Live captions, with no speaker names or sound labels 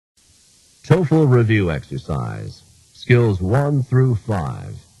TOEFL review exercise, skills 1 through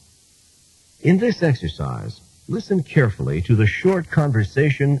 5. In this exercise, listen carefully to the short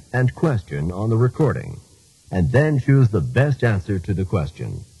conversation and question on the recording, and then choose the best answer to the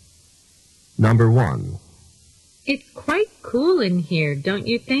question. Number 1. It's quite cool in here, don't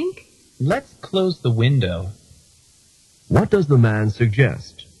you think? Let's close the window. What does the man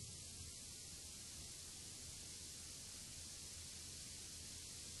suggest?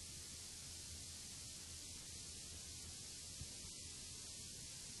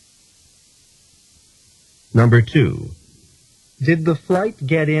 Number 2. Did the flight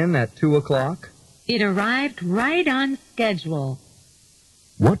get in at 2 o'clock? It arrived right on schedule.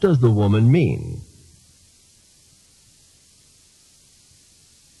 What does the woman mean?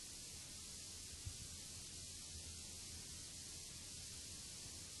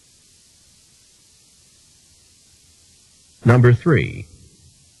 Number 3.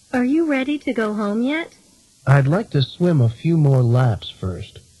 Are you ready to go home yet? I'd like to swim a few more laps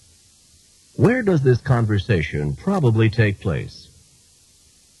first. Where does this conversation probably take place?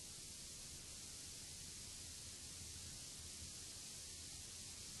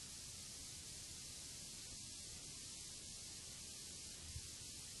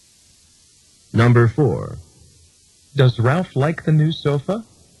 Number 4. Does Ralph like the new sofa?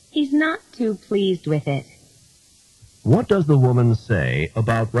 He's not too pleased with it. What does the woman say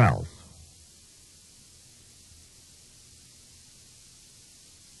about Ralph?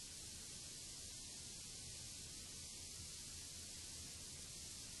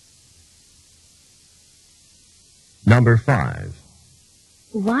 Number 5.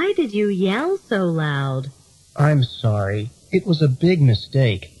 Why did you yell so loud? I'm sorry. It was a big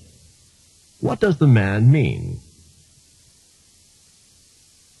mistake. What does the man mean?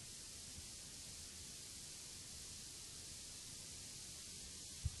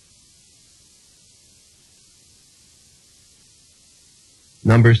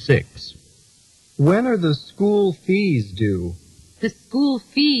 Number 6. When are the school fees due? The school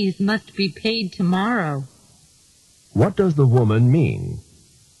fees must be paid tomorrow. What does the woman mean?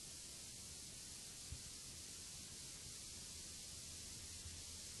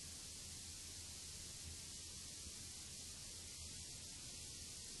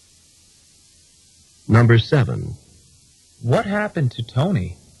 Number 7. What happened to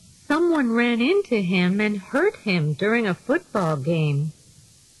Tony? Someone ran into him and hurt him during a football game.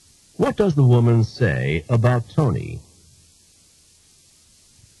 What does the woman say about Tony?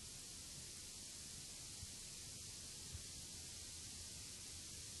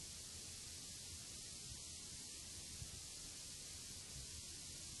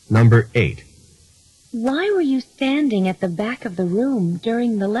 Number 8. Why were you standing at the back of the room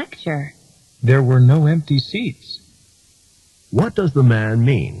during the lecture? There were no empty seats. What does the man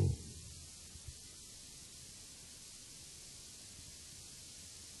mean?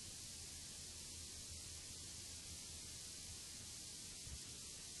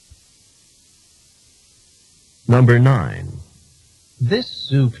 Number 9. This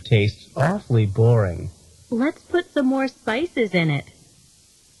soup tastes awfully boring. Let's put some more spices in it.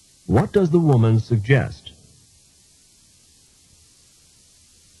 What does the woman suggest?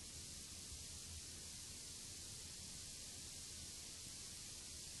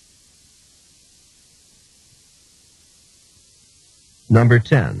 Number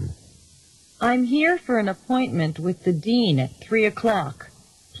 10. I'm here for an appointment with the dean at 3 o'clock.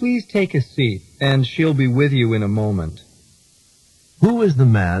 Please take a seat, and she'll be with you in a moment. Who is the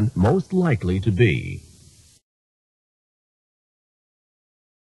man most likely to be?